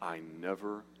 I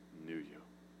never knew you."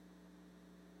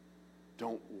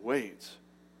 Don't wait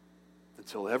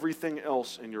until everything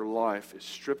else in your life is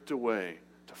stripped away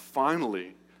to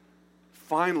finally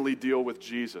deal with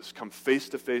Jesus, come face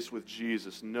to face with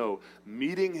Jesus. No,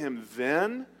 meeting Him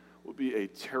then will be a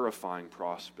terrifying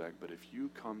prospect, but if you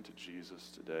come to Jesus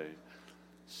today,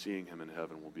 seeing Him in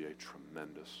heaven will be a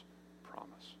tremendous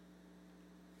promise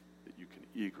that you can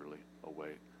eagerly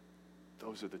await.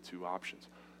 Those are the two options.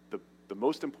 The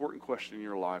most important question in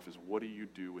your life is, what do you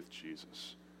do with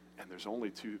Jesus? And there's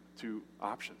only two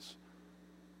options.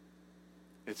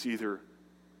 It's either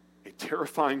a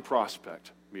terrifying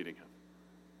prospect, meeting Him,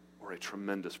 or a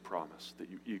tremendous promise that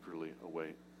you eagerly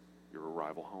await your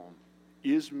arrival home.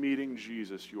 Is meeting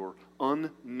Jesus your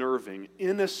unnerving,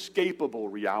 inescapable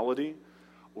reality,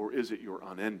 or is it your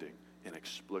unending,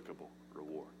 inexplicable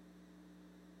reward?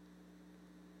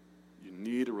 You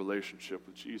need a relationship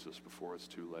with Jesus before it's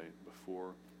too late,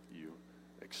 before you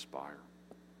expire.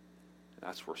 And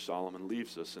that's where Solomon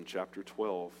leaves us in chapter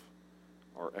 12,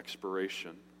 our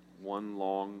expiration, one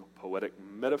long poetic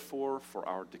metaphor for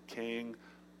our decaying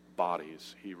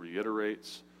bodies. He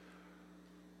reiterates,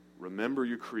 remember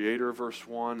your Creator, verse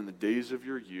 1, in the days of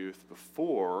your youth,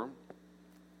 before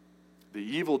the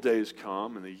evil days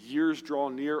come and the years draw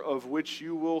near, of which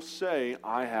you will say,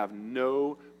 I have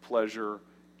no pleasure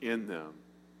in them.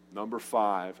 Number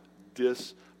 5,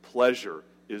 displeasure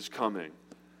is coming.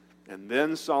 And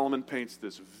then Solomon paints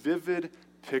this vivid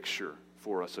picture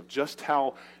for us of just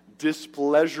how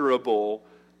displeasurable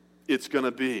it's going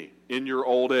to be in your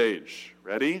old age.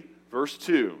 Ready? Verse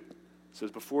 2. It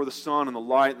says, before the sun and the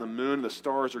light and the moon and the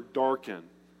stars are darkened.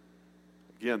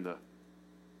 Again, the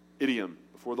idiom,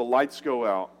 before the lights go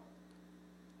out,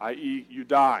 i.e. you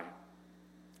die.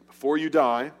 Before you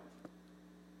die,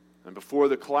 and before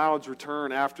the clouds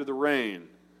return after the rain,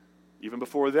 even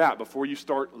before that, before you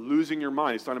start losing your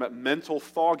mind. He's talking about mental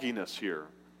fogginess here.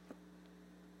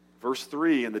 Verse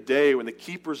 3, in the day when the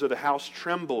keepers of the house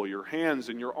tremble, your hands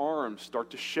and your arms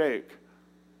start to shake.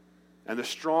 And the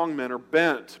strong men are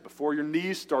bent before your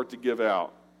knees start to give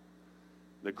out.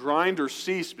 The grinders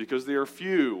cease because they are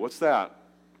few. What's that?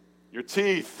 Your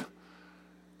teeth.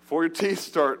 Before your teeth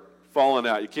start falling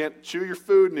out. You can't chew your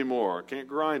food anymore. Can't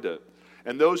grind it.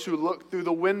 And those who look through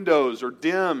the windows are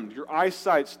dimmed. Your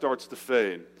eyesight starts to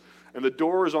fade. And the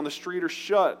doors on the street are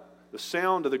shut. The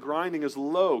sound of the grinding is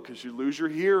low because you lose your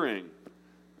hearing.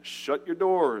 Shut your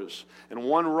doors. And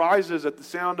one rises at the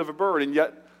sound of a bird, and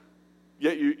yet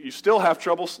you still have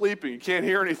trouble sleeping. You can't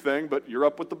hear anything, but you're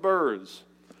up with the birds.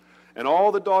 And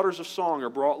all the daughters of song are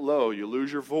brought low. You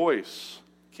lose your voice.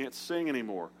 Can't sing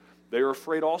anymore. They are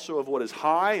afraid also of what is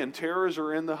high, and terrors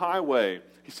are in the highway.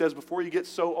 He says before you get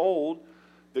so old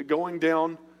that going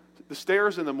down the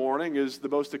stairs in the morning is the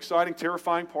most exciting,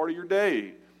 terrifying part of your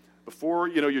day. Before,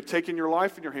 you're taking your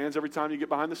life in your hands every time you get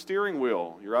behind the steering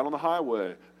wheel. You're out on the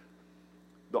highway.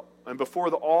 And before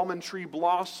the almond tree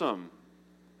blossoms,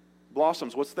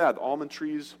 what's that? The almond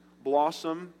trees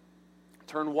blossom,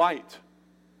 turn white.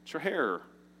 It's your hair.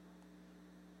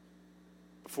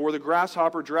 Before the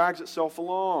grasshopper drags itself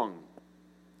along.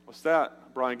 What's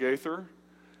that, Brian Gaither?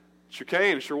 It's your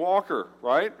cane, it's your walker,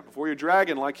 right? Before you're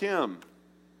dragging like him.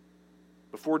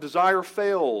 Before desire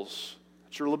fails,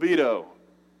 it's your libido.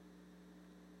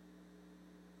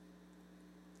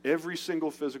 Every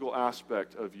single physical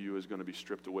aspect of you is going to be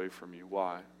stripped away from you.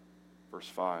 Why? Verse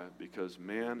 5, because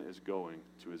man is going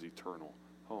to his eternal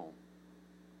home.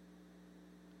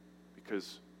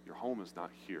 Because your home is not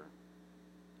here.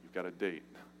 You've got a date,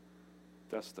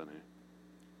 destiny.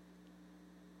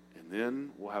 And then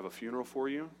we'll have a funeral for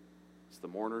you as the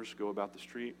mourners go about the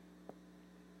street.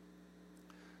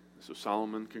 So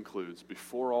Solomon concludes,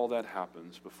 before all that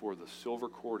happens, before the silver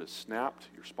cord is snapped,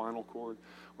 your spinal cord,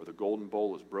 or the golden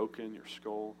bowl is broken, your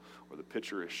skull, or the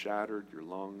pitcher is shattered, your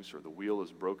lungs, or the wheel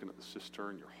is broken at the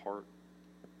cistern, your heart.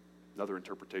 Another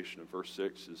interpretation of verse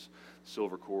 6 is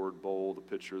silver cord, bowl, the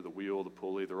pitcher, the wheel, the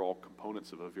pulley. They're all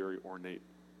components of a very ornate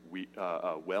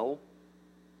well.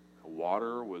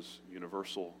 Water was a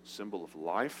universal symbol of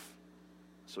life.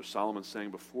 So Solomon's saying,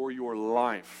 before your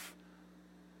life,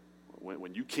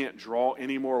 when you can't draw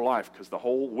any more life because the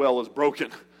whole well is broken,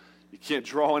 you can't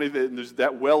draw anything,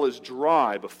 that well is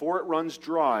dry. Before it runs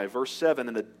dry, verse 7,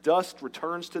 and the dust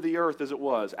returns to the earth as it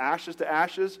was, ashes to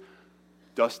ashes,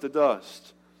 dust to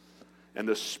dust. And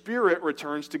the spirit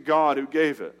returns to God who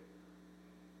gave it.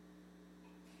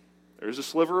 There's a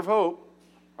sliver of hope,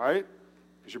 right?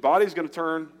 Because your body's going to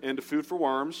turn into food for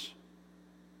worms.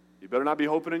 You better not be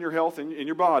hoping in your health, in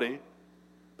your body.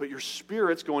 But your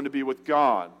spirit's going to be with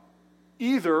God.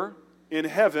 Either in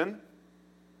heaven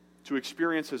to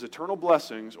experience his eternal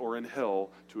blessings, or in hell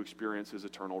to experience his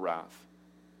eternal wrath.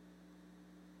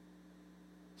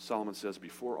 Solomon says,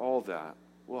 before all that,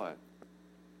 what?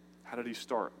 How did he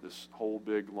start this whole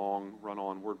big, long,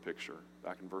 run-on word picture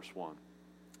back in verse 1?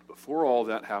 Before all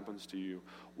that happens to you,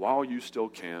 while you still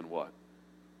can, what?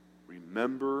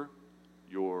 Remember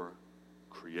your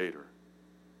Creator.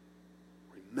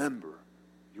 Remember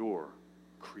your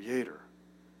Creator.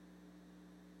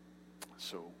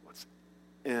 So let's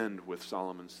end with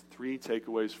Solomon's 3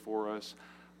 takeaways for us.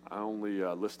 I only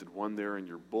listed one there in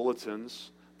your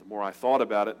bulletins. The more I thought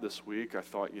about it this week, I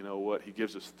thought, you know what? He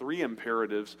gives us 3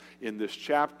 imperatives in this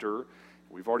chapter.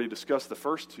 We've already discussed the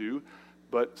first 2,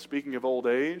 but speaking of old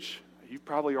age,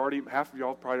 half of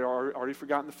y'all probably already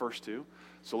forgotten the first 2.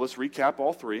 So let's recap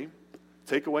all 3.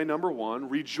 Takeaway number 1,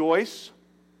 rejoice.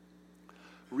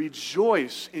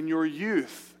 Rejoice in your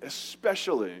youth,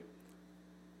 especially.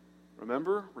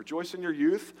 Remember, rejoice in your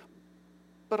youth,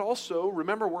 but also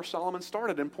remember where Solomon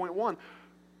started in point 1.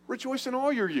 Rejoice in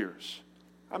all your years.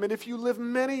 I mean, if you live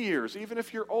many years, even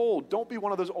if you're old, don't be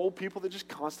one of those old people that just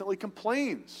constantly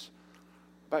complains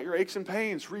about your aches and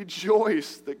pains.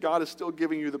 Rejoice that God is still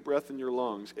giving you the breath in your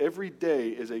lungs. Every day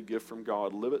is a gift from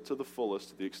God. Live it to the fullest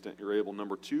to the extent you're able.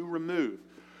 Number 2, remove.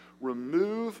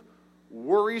 Remove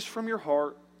worries from your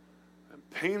heart and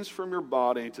pains from your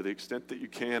body to the extent that you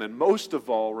can. And most of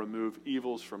all, remove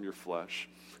evils from your flesh.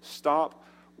 Stop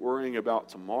worrying about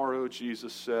tomorrow,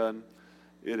 Jesus said.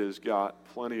 It has got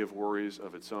plenty of worries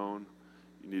of its own.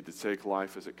 You need to take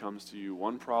life as it comes to you,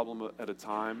 one problem at a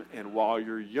time. And while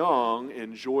you're young,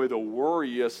 enjoy the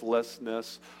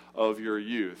worrylessness of your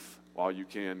youth while you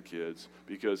can, kids.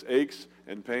 Because aches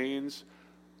and pains,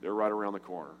 they're right around the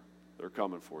corner. They're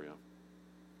coming for you.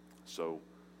 So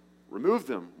remove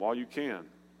them while you can.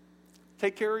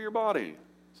 Take care of your body.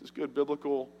 This is good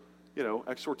biblical,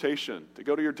 exhortation to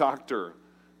go to your doctor.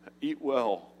 Eat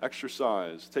well,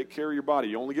 exercise, take care of your body.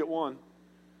 You only get one.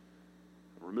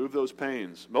 Remove those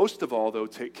pains. Most of all, though,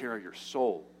 take care of your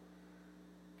soul.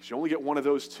 Because you only get one of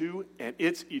those 2, and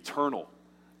it's eternal.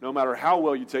 No matter how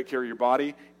well you take care of your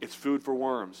body, it's food for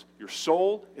worms. Your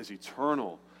soul is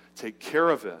eternal. Take care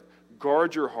of it.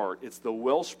 Guard your heart. It's the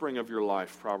wellspring of your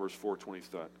life, Proverbs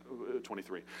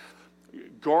 4:23.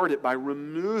 Guard it by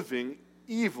removing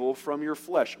evil from your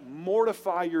flesh.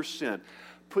 Mortify your sin.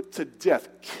 Put to death,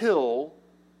 kill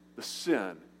the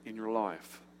sin in your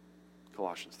life.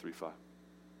 Colossians 3:5.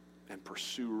 and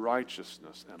pursue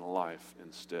righteousness and life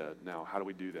instead. Now, how do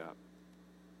we do that?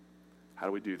 How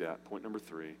do we do that? Point number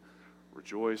 3,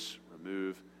 rejoice,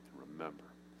 remove, and remember.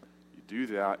 You do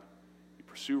that, you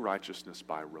pursue righteousness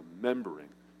by remembering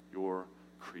your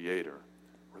Creator.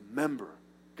 Remember,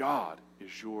 God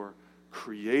is your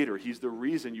Creator. He's the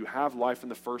reason you have life in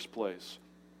the first place.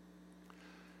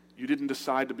 You didn't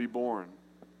decide to be born.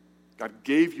 God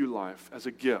gave you life as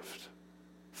a gift.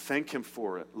 Thank Him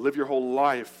for it. Live your whole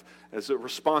life as a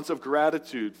response of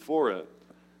gratitude for it.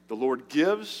 The Lord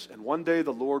gives, and one day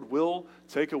the Lord will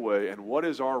take away. And what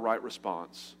is our right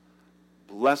response?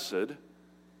 Blessed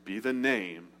be the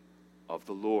name of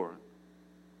the Lord,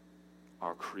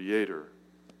 our Creator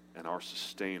and our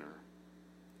Sustainer.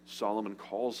 Solomon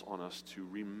calls on us to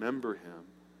remember Him.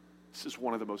 This is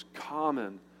one of the most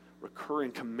common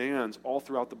recurring commands all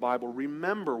throughout the Bible.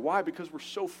 Remember. Why? Because we're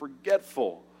so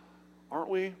forgetful, aren't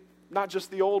we? Not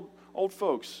just the old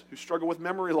folks who struggle with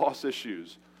memory loss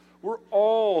issues. We're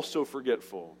all so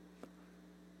forgetful.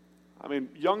 I mean,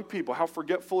 young people, how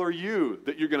forgetful are you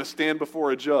that you're going to stand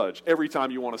before a judge every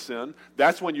time you want to sin?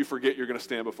 That's when you forget you're going to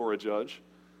stand before a judge.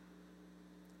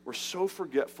 We're so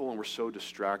forgetful and we're so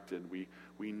distracted.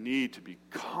 We need to be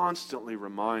constantly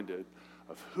reminded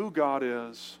of who God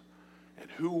is and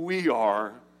who we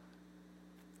are,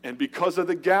 and because of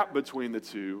the gap between the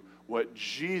two, what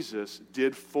Jesus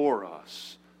did for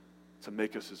us to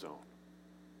make us His own.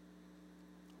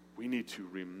 We need to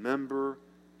remember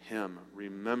Him,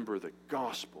 remember the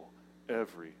gospel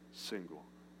every single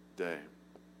day.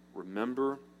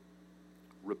 Remember,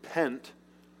 repent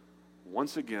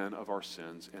once again of our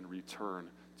sins, and return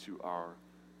to our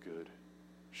good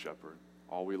shepherd.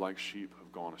 All we like sheep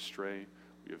have gone astray.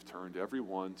 We have turned every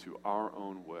one to our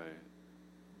own way.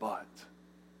 But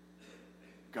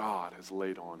God has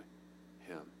laid on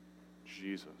Him,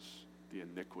 Jesus, the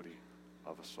iniquity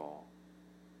of us all.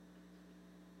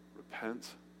 Repent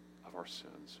of our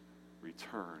sins,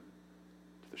 return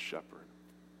to the shepherd,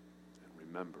 and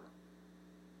remember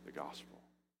the gospel.